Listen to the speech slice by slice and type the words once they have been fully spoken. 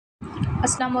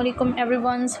Assalamu alaikum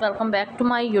everyone, welcome back to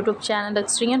my YouTube channel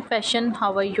Extreme Fashion.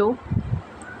 How are you?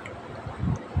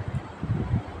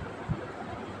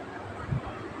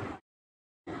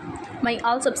 My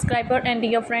all subscriber and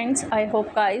dear friends, I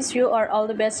hope guys you are all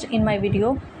the best. In my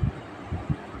video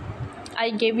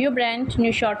I gave you brand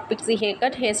new short pixie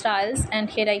haircut, hairstyles and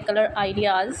hair dye color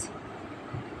ideas,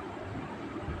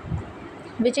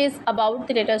 which is about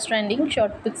the latest trending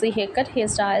short pixie haircut,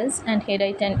 hairstyles and hair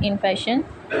dye trend in fashion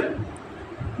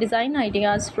design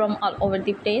ideas from all over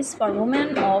the place for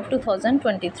women of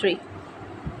 2023.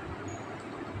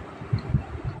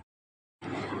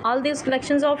 All these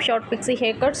collections of short pixie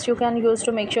haircuts you can use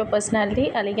to make your personality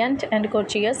elegant and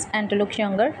gorgeous and to look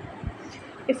younger.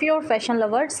 If you're fashion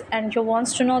lovers and you want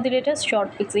to know the latest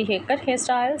short pixie haircut,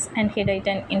 hairstyles and hair dye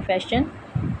trend in fashion,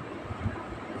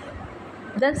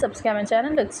 then subscribe my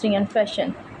channel Extreme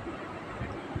Fashion.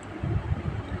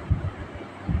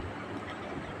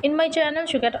 In my channel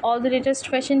you get all the latest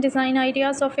fashion design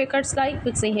ideas of haircuts like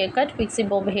pixie haircut, pixie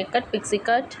bob haircut, pixie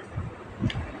cut,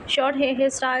 short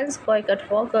hairstyles, boy cut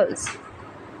for girls,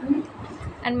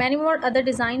 and many more other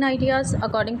design ideas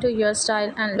according to your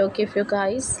style and look. If you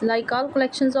guys like all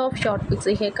collections of short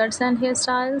pixie haircuts and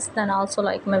hairstyles, then also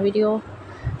like my video,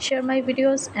 share my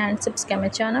videos and subscribe my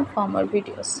channel for more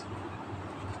videos.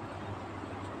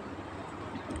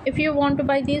 If you want to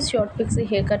buy these short pixie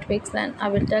haircut wigs, then I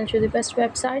will tell you the best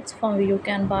websites from where you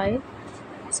can buy.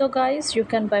 So guys, you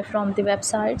can buy from the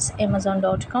websites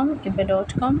amazon.com,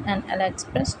 ebay.com and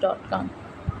aliexpress.com.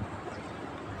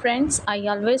 Friends, I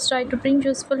always try to bring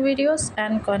useful videos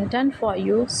and content for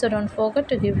you, so don't forget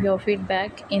to give your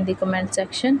feedback in the comment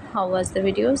section. How was the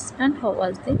videos and how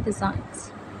was the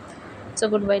designs? So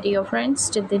goodbye dear friends,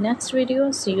 till the next video.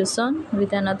 See you soon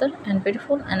with another and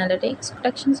beautiful analytics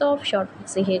collections of short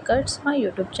pixie haircuts, my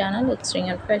YouTube channel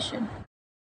Extreme Fashion.